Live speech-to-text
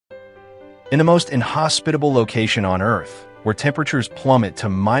In the most inhospitable location on Earth, where temperatures plummet to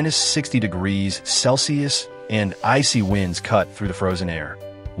minus 60 degrees Celsius and icy winds cut through the frozen air,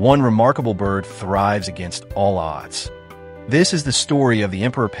 one remarkable bird thrives against all odds. This is the story of the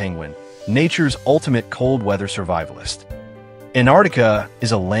emperor penguin, nature's ultimate cold weather survivalist. Antarctica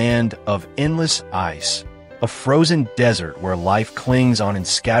is a land of endless ice, a frozen desert where life clings on in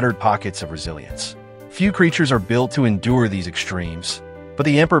scattered pockets of resilience. Few creatures are built to endure these extremes, but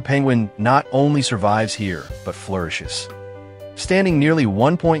the emperor penguin not only survives here, but flourishes. Standing nearly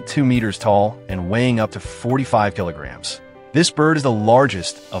 1.2 meters tall and weighing up to 45 kilograms, this bird is the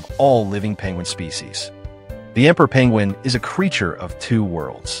largest of all living penguin species. The emperor penguin is a creature of two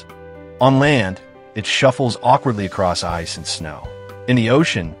worlds. On land, it shuffles awkwardly across ice and snow. In the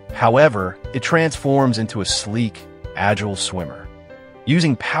ocean, however, it transforms into a sleek, agile swimmer.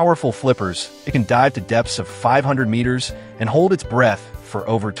 Using powerful flippers, it can dive to depths of 500 meters and hold its breath for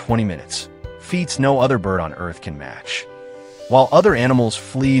over 20 minutes, feats no other bird on Earth can match. While other animals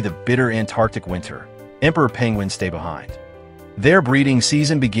flee the bitter Antarctic winter, emperor penguins stay behind. Their breeding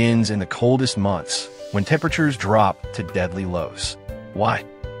season begins in the coldest months, when temperatures drop to deadly lows. Why?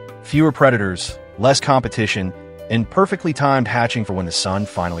 Fewer predators, less competition, and perfectly timed hatching for when the sun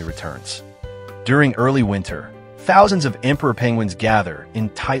finally returns. During early winter, thousands of emperor penguins gather in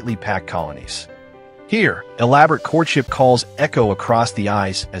tightly packed colonies. Here, elaborate courtship calls echo across the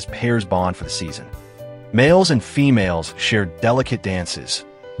ice as pairs bond for the season. Males and females share delicate dances,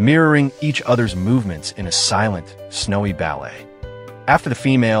 mirroring each other's movements in a silent, snowy ballet. After the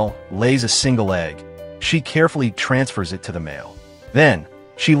female lays a single egg, she carefully transfers it to the male. Then,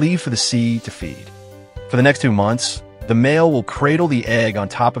 she leaves for the sea to feed. For the next 2 months, the male will cradle the egg on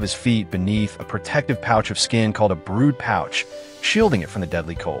top of his feet beneath a protective pouch of skin called a brood pouch, shielding it from the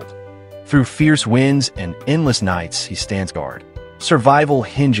deadly cold. Through fierce winds and endless nights, he stands guard. Survival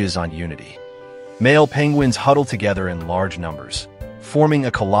hinges on unity. Male penguins huddle together in large numbers, forming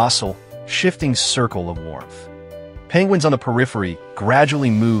a colossal, shifting circle of warmth. Penguins on the periphery gradually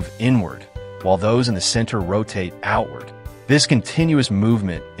move inward, while those in the center rotate outward. This continuous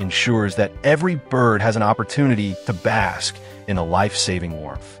movement ensures that every bird has an opportunity to bask in the life-saving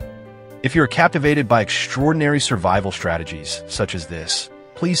warmth. If you're captivated by extraordinary survival strategies such as this,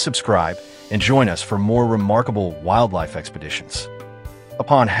 please subscribe and join us for more remarkable wildlife expeditions.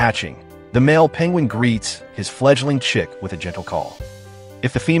 Upon hatching, the male penguin greets his fledgling chick with a gentle call.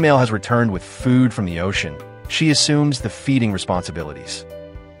 If the female has returned with food from the ocean, she assumes the feeding responsibilities.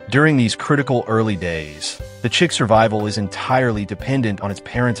 During these critical early days, the chick's survival is entirely dependent on its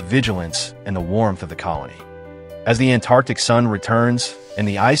parents' vigilance and the warmth of the colony. As the Antarctic sun returns and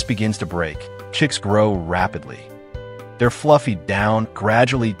the ice begins to break, chicks grow rapidly. Their fluffy down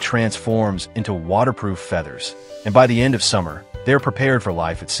gradually transforms into waterproof feathers, and by the end of summer, they're prepared for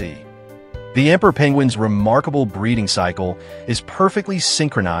life at sea. The emperor penguin's remarkable breeding cycle is perfectly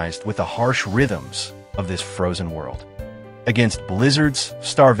synchronized with the harsh rhythms of this frozen world. Against blizzards,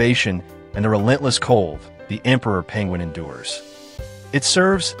 starvation, and the relentless cold, the emperor penguin endures. It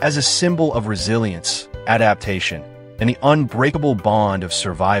serves as a symbol of resilience, adaptation, and the unbreakable bond of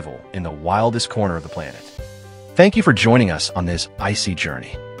survival in the wildest corner of the planet. Thank you for joining us on this icy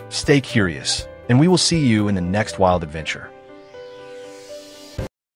journey. Stay curious, and we will see you in the next wild adventure.